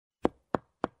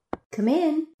Come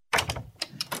in.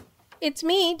 It's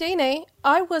me, Danae.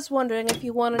 I was wondering if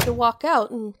you wanted to walk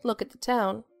out and look at the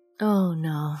town. Oh,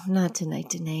 no, not tonight,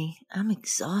 Danae. I'm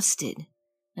exhausted.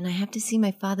 And I have to see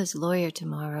my father's lawyer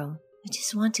tomorrow. I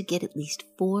just want to get at least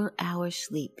 4 hours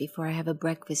sleep before I have a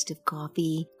breakfast of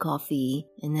coffee,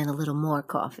 and then a little more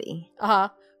coffee.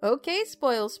 Okay,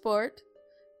 spoil sport.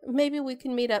 Maybe we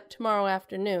can meet up tomorrow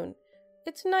afternoon.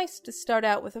 It's nice to start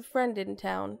out with a friend in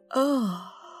town.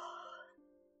 Oh,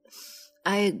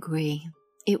 I agree.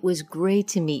 It was great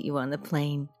to meet you on the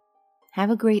plane. Have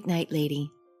a great night,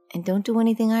 lady. And don't do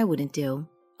anything I wouldn't do.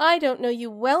 I don't know you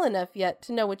well enough yet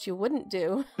to know what you wouldn't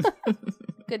do.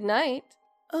 Good night.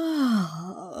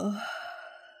 Oh.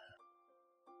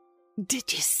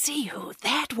 Did you see who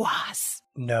that was?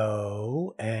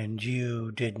 No, and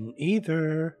you didn't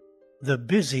either. The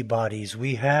busybodies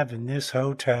we have in this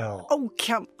hotel. Oh,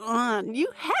 come on. You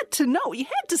had to know. You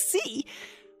had to see.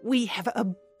 We have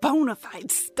a bona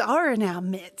fide star in our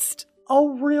midst.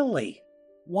 Oh, really?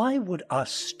 Why would a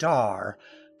star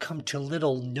come to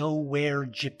little nowhere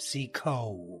Gypsy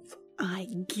Cove? I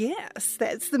guess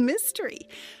that's the mystery.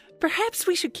 Perhaps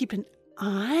we should keep an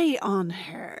eye on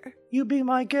her. You be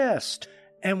my guest.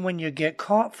 And when you get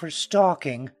caught for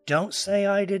stalking, don't say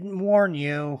I didn't warn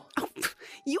you. Oh,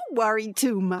 you worry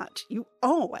too much. You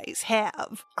always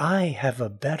have. I have a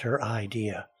better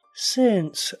idea.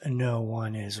 Since no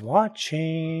one is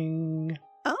watching.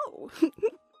 Oh,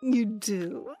 you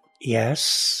do?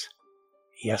 Yes.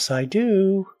 Yes, I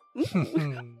do.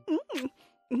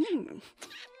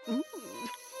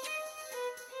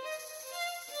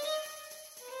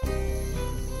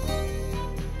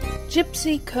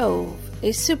 Gypsy Cove,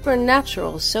 a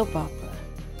supernatural soap opera.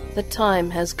 The time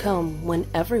has come when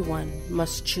everyone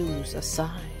must choose a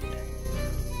side.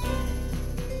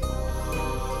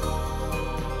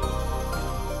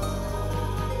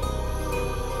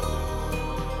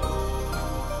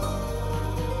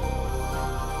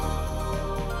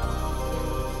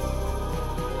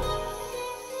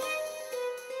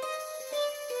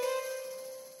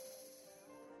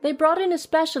 They brought in a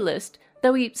specialist,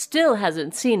 though he still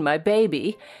hasn't seen my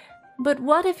baby. But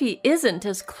what if he isn't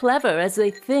as clever as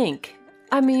they think?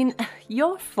 I mean,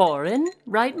 you're foreign,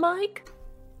 right, Mike?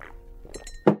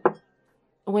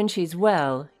 When she's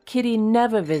well, Kitty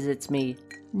never visits me.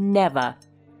 Never.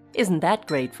 Isn't that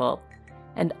grateful?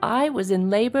 And I was in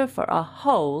labor for a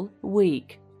whole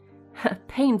week.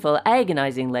 Painful,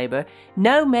 agonizing labor.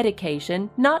 No medication,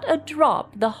 not a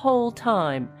drop the whole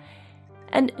time.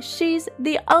 And she's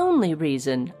the only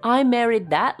reason I married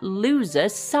that loser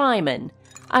Simon.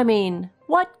 I mean,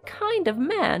 what kind of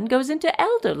man goes into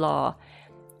elder law?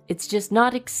 It's just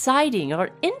not exciting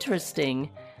or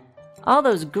interesting. All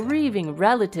those grieving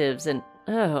relatives and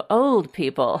old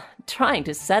people trying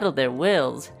to settle their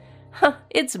wills.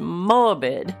 It's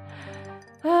morbid.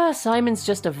 Simon's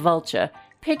just a vulture,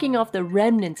 picking off the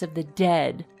remnants of the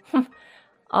dead.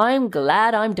 I'm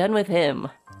glad I'm done with him.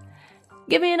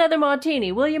 Give me another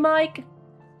martini, will you, Mike?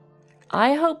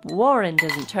 I hope Warren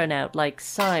doesn't turn out like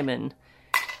Simon.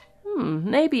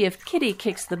 Maybe if Kitty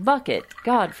kicks the bucket,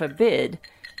 God forbid,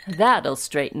 that'll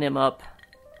straighten him up.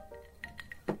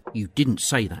 You didn't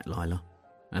say that, Lila,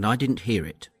 and I didn't hear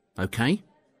it, okay?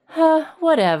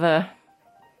 Whatever.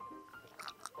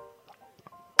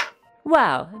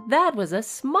 Wow, that was a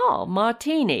small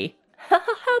martini.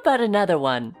 How about another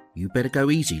one? You better go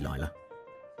easy, Lila.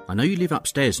 I know you live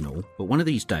upstairs and all, but one of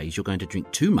these days you're going to drink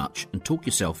too much and talk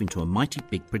yourself into a mighty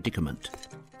big predicament.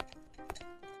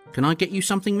 Can I get you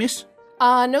something, miss?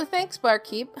 No thanks,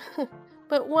 barkeep.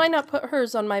 But why not put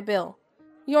hers on my bill?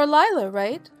 You're Lila,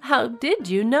 right? How did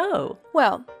you know?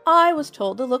 Well, I was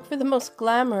told to look for the most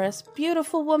glamorous,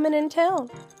 beautiful woman in town.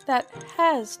 That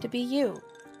has to be you.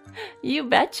 You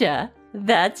betcha.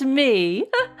 That's me.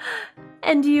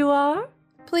 And you are?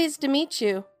 Pleased to meet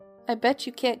you. I bet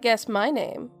you can't guess my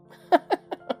name.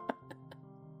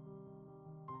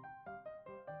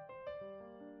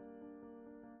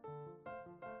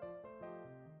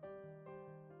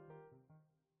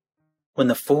 When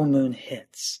the full moon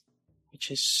hits, which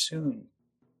is soon,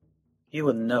 you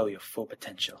will know your full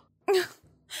potential.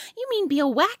 You mean be a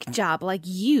whack job like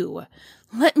you?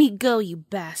 Let me go, you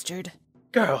bastard.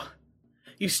 Girl,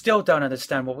 you still don't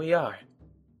understand what we are.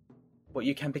 What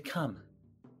you can become.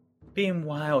 Being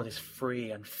wild is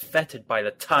free, unfettered by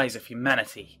the ties of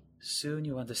humanity. Soon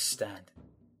you'll understand.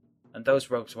 And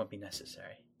those ropes won't be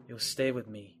necessary. You'll stay with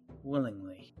me,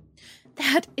 willingly.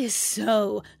 That is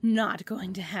so not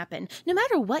going to happen. No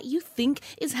matter what you think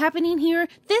is happening here,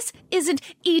 this isn't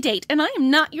E-Date, and I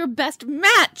am not your best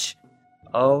match!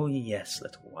 Oh yes,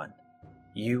 little one.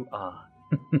 You are.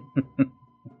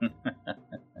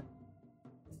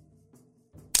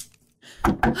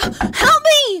 Help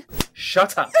me!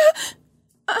 Shut up.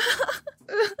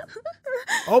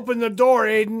 Open the door,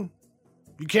 Aiden.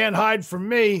 You can't hide from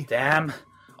me. Damn.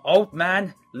 Old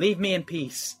man, leave me in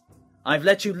peace. I've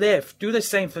let you live. Do the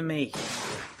same for me.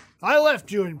 I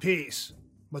left you in peace,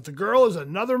 but the girl is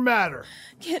another matter.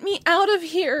 Get me out of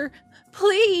here,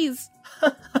 please.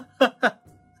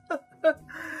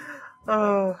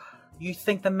 Oh, you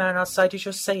think the man outside is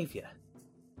your savior?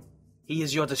 He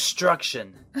is your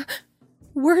destruction.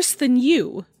 Worse than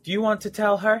you. Do you want to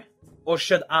tell her? Or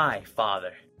should I,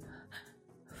 Father?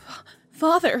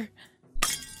 Father.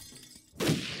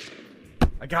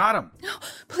 I got him.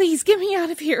 Please, get me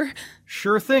out of here.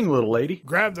 Sure thing, little lady.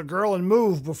 Grab the girl and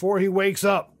move before he wakes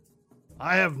up.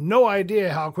 I have no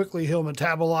idea how quickly he'll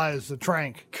metabolize the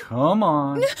trank. Come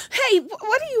on. Hey,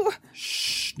 what are you...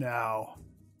 Shh, now.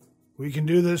 We can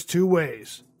do this 2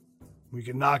 ways. We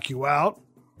can knock you out,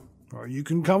 or you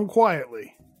can come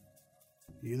quietly.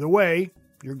 Either way,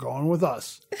 you're going with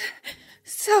us.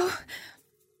 So...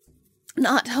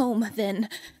 not home, then.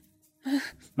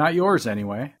 Not yours,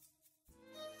 anyway.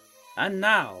 And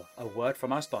now, a word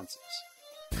from our sponsors.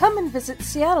 Come and visit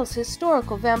Seattle's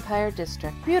historical Vampire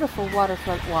District. Beautiful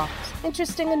waterfront walks,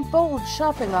 interesting and bold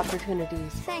shopping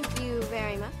opportunities. Thank you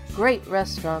very much. Great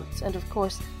restaurants, and of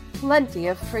course, plenty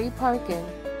of free parking.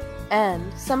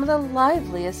 And some of the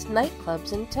liveliest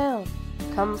nightclubs in town.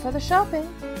 Come for the shopping,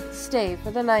 stay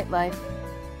for the nightlife.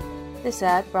 This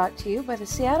ad brought to you by the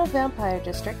Seattle Vampire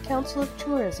District Council of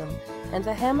Tourism and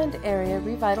the Hammond Area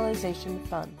Revitalization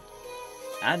Fund.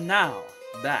 And now,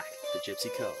 back to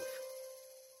Gypsy Cove.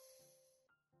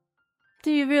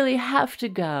 Do you really have to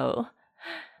go?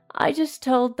 I just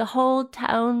told the whole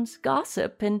town's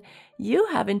gossip, and you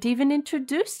haven't even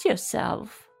introduced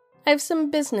yourself. I have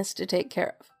some business to take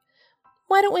care of.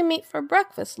 Why don't we meet for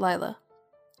breakfast, Lila?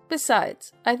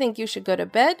 Besides, I think you should go to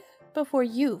bed before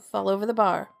you fall over the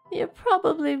bar. You're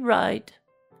probably right.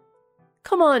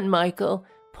 Come on, Michael.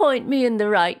 Point me in the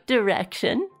right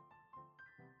direction.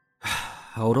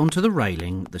 Hold on to the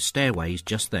railing. The stairway's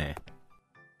just there.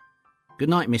 Good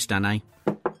night, Miss Danae.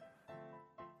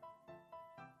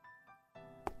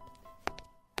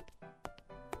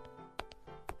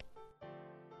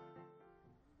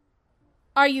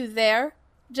 Are you there,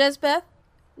 Jezbeth,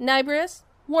 Nibris,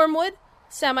 Wormwood,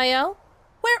 Samael?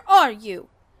 Where are you?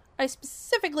 I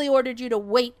specifically ordered you to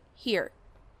wait here.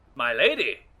 My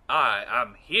lady, I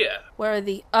am here. Where are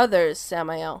the others,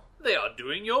 Samael? They are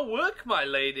doing your work, my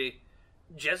lady.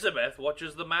 Jezebeth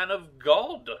watches the man of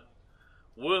God.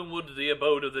 Wormwood the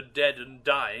abode of the dead and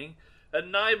dying,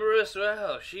 and Nibris,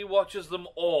 well, she watches them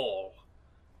all.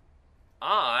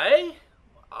 I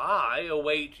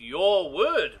await your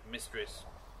word, mistress.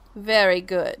 Very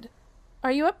good.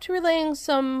 Are you up to relaying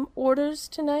some orders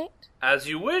tonight? As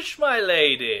you wish, my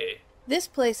lady. This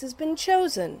place has been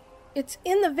chosen. It's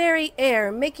in the very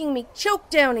air, making me choke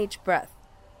down each breath.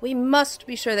 We must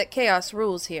be sure that chaos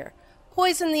rules here.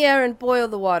 Poison the air and boil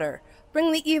the water.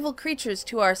 Bring the evil creatures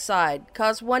to our side.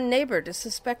 Cause one neighbor to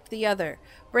suspect the other.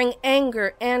 Bring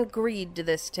anger and greed to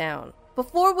this town.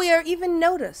 Before we are even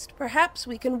noticed, perhaps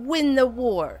we can win the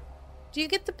war. Do you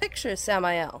get the picture,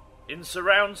 Samael? In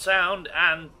surround sound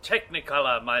and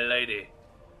technicolor, my lady.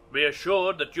 Be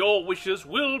assured that your wishes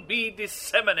will be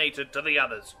disseminated to the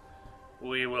others.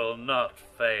 We will not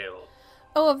fail.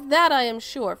 Oh, of that I am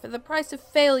sure, for the price of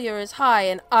failure is high,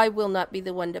 and I will not be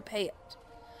the one to pay it.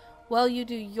 While you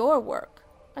do your work,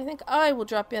 I think I will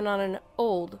drop in on an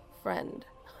old friend.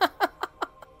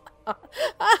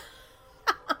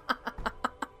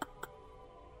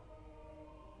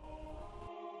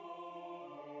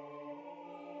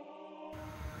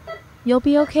 You'll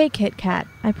be okay, Kit Kat.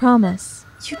 I promise.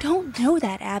 You don't know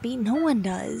that, Abby. No one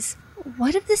does.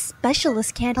 What if this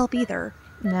specialist can't help either?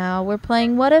 Now we're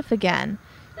playing What If again.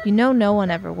 You know no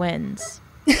one ever wins.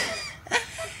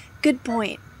 Good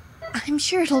point. I'm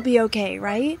sure it'll be okay,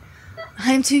 right?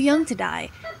 I'm too young to die.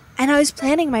 And I was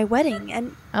planning my wedding,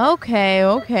 and...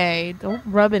 Okay. Don't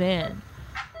rub it in.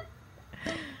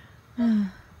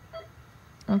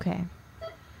 Okay.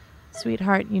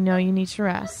 Sweetheart, you know you need to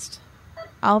rest.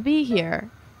 I'll be here.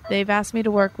 They've asked me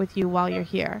to work with you while you're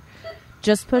here.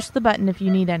 Just push the button if you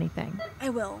need anything. I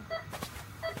will.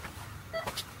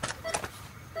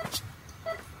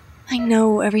 I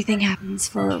know everything happens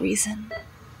for a reason.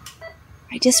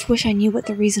 I just wish I knew what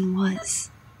the reason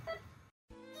was.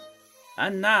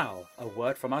 And now, a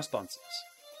word from our sponsors.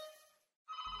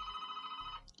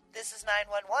 This is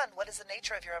 911. What is the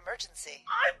nature of your emergency?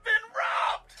 I've been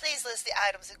robbed! Please list the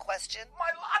items in question.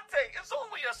 My latte is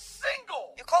only a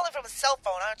single! You're calling from a cell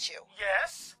phone, aren't you?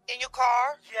 Yes. In your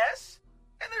car? Yes.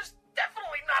 And there's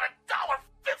definitely not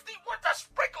 $1.50 worth of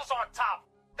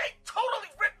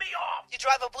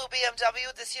drive a blue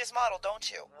BMW, this year's model,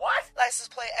 don't you? What? License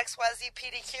plate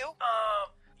XYZPDQ?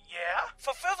 Yeah?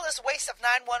 For frivolous waste of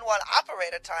 911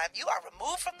 operator time, you are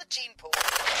removed from the gene pool.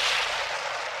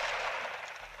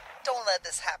 Don't let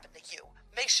this happen to you.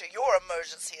 Make sure your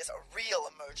emergency is a real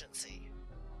emergency.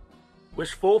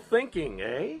 Wishful thinking,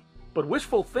 eh? But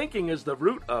wishful thinking is the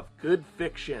root of good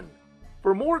fiction.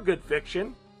 For more good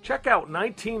fiction, check out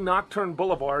 19 Nocturne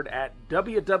Boulevard at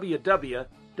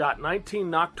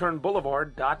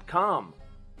www.19nocturneboulevard.com.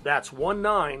 That's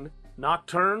 19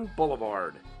 Nocturne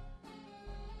Boulevard.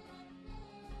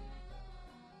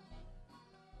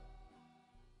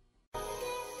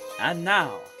 And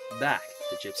now, back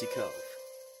to Gypsy Cove.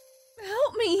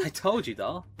 Help me! I told you,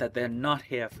 doll, that they're not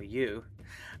here for you.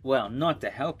 Well, not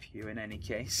to help you in any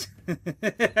case.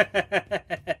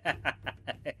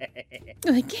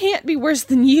 They can't be worse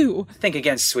than you. Think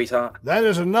again, sweetheart. That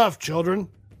is enough, children.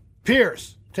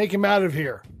 Pierce, take him out of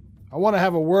here. I want to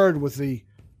have a word with the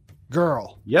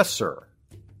girl. Yes, sir.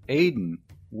 Aiden,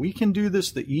 we can do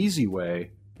this the easy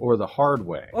way or the hard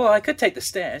way. Oh, I could take the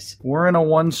stairs. We're in a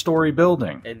one-story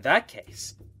building. In that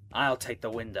case, I'll take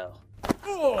the window.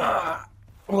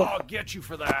 I'll get you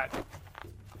for that.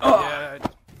 Yeah,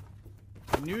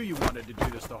 I knew you wanted to do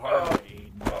this the hard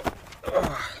way,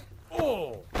 Aiden.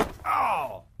 Oh!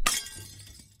 Ow!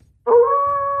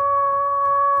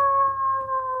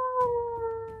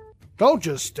 Don't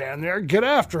just stand there. Get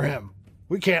after him.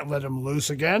 We can't let him loose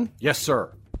again. Yes,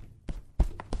 sir.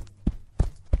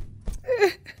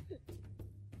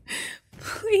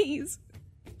 Please.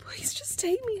 Please just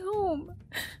take me home.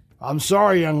 I'm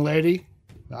sorry, young lady.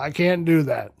 I can't do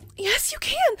that. Yes, you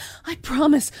can. I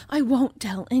promise I won't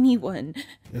tell anyone.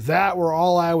 If that were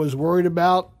all I was worried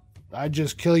about, I'd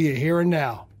just kill you here and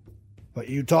now. But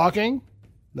you talking?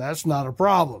 That's not a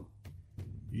problem.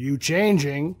 You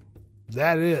changing?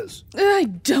 That is. I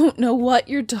don't know what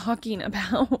you're talking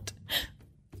about.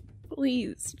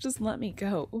 Please, just let me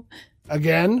go.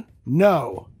 Again?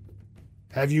 No.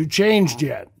 Have you changed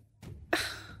yet?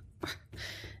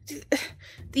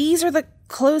 These are the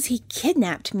clothes he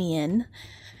kidnapped me in.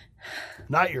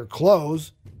 Not your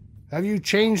clothes. Have you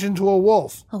changed into a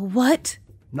wolf? A what?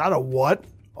 Not a what?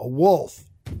 A wolf.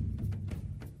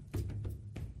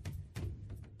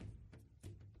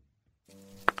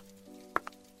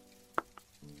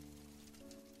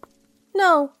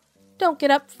 No, don't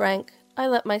get up, Frank. I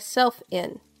let myself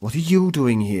in. What are you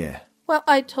doing here? Well,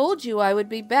 I told you I would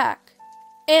be back.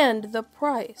 And the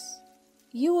price.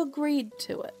 You agreed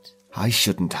to it. I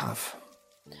shouldn't have.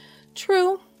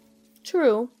 True.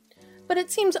 But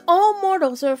it seems all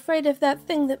mortals are afraid of that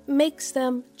thing that makes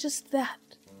them just that.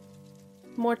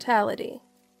 Mortality.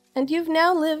 And you've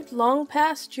now lived long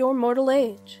past your mortal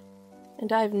age.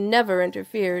 And I've never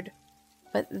interfered.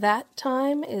 But that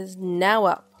time is now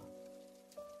up.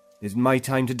 Isn't my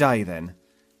time to die, then?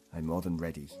 I'm more than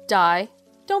ready. Die?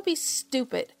 Don't be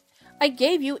stupid. I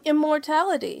gave you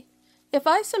immortality. If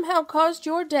I somehow caused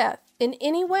your death in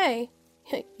any way,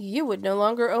 you would no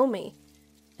longer owe me.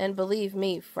 And believe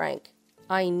me, Frank,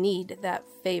 I need that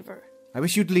favor. I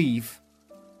wish you'd leave.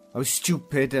 I was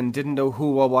stupid and didn't know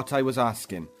who or what I was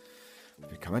asking.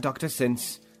 I've become a doctor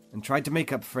since and tried to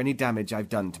make up for any damage I've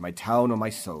done to my town or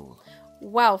my soul.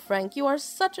 Wow, Frank, you are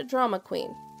such a drama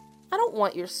queen. I don't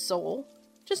want your soul.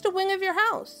 Just a wing of your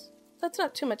house. That's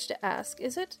not too much to ask,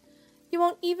 is it? You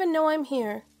won't even know I'm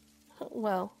here.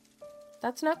 Well,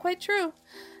 that's not quite true.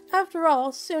 After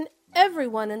all, soon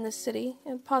everyone in the city,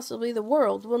 and possibly the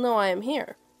world, will know I am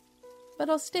here. But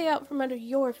I'll stay out from under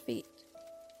your feet.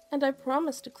 And I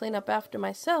promise to clean up after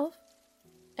myself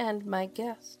and my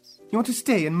guests. You want to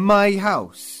stay in my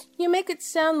house? You make it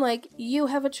sound like you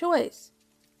have a choice.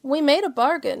 We made a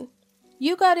bargain.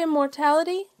 You got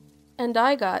immortality, and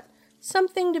I got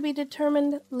something to be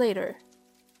determined later.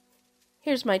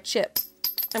 Here's my chip.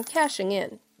 I'm cashing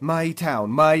in. My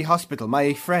town, my hospital,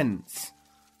 my friends.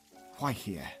 Why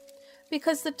here?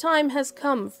 Because the time has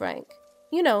come, Frank.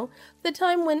 You know, the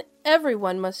time when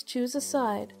everyone must choose a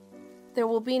side. There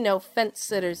will be no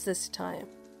fence-sitters this time.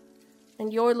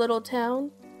 And your little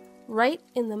town, right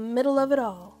in the middle of it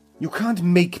all. You can't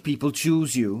make people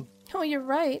choose you. Oh, you're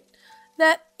right.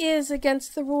 That is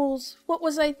against the rules. What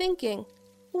was I thinking?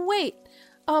 Wait,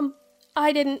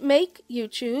 I didn't make you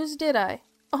choose, did I?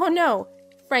 Oh, no.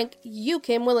 Frank, you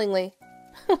came willingly.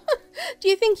 Do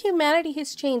you think humanity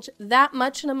has changed that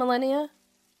much in a millennia?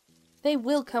 They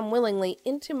will come willingly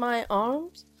into my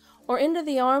arms, or into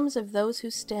the arms of those who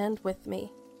stand with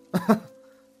me.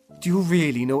 Do you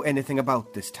really know anything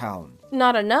about this town?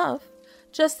 Not enough.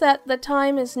 Just that the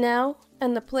time is now,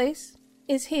 and the place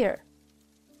is here.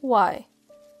 Why?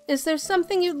 Is there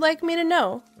something you'd like me to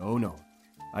know? Oh, no.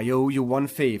 I owe you one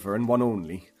favour and one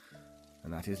only,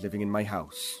 and that is living in my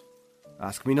house.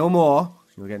 Ask me no more.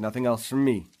 You'll get nothing else from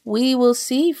me. We will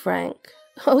see, Frank.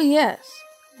 Oh, yes,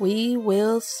 we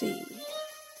will see.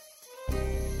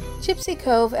 Gypsy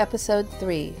Cove, Episode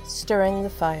 3, Stirring the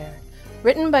Fire.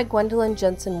 Written by Gwendolyn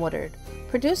Jensen-Woodard.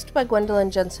 Produced by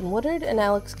Gwendolyn Jensen-Woodard and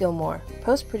Alex Gilmour.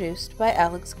 Post-produced by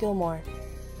Alex Gilmour.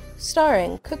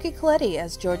 Starring Cookie Colletti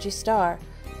as Georgie Starr,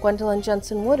 Gwendolyn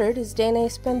Jensen-Woodard as Danae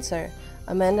Spencer,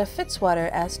 Amanda Fitzwater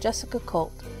as Jessica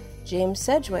Colt, James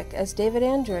Sedgwick as David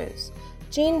Andrews,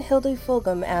 Jean Hildy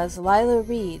Fulgham as Lila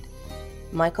Reed,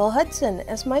 Michael Hudson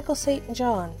as Michael St.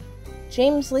 John,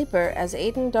 James Leeper as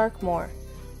Aidan Darkmoor,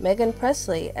 Megan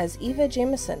Presley as Eva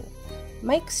Jameson,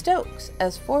 Mike Stokes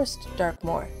as Forrest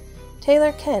Darkmoor,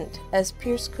 Taylor Kent as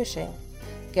Pierce Cushing,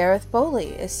 Gareth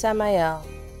Bowley as Samael,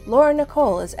 Laura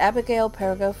Nicole as Abigail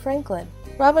Perigo Franklin,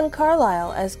 Robin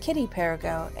Carlyle as Kitty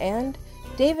Perigo, and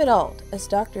David Alt as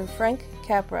Dr. Frank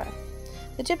Capra.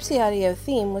 The Gypsy Audio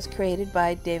theme was created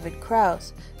by David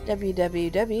Krause,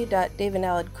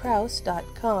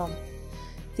 www.davidaladkrause.com.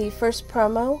 The first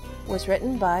promo was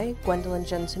written by Gwendolyn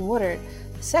Jensen-Woodard.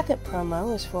 The second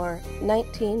promo is for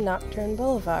 19 Nocturne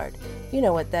Boulevard. You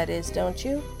know what that is, don't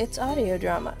you? It's audio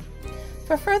drama.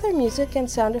 For further music and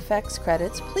sound effects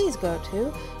credits, please go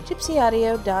to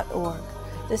gypsyaudio.org.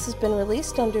 This has been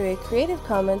released under a Creative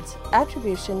Commons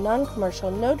Attribution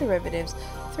Non-Commercial No Derivatives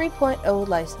 3.0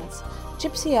 license,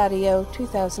 Gypsy Audio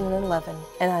 2011,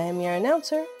 and I am your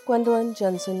announcer, Gwendolyn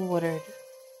Jensen-Woodard.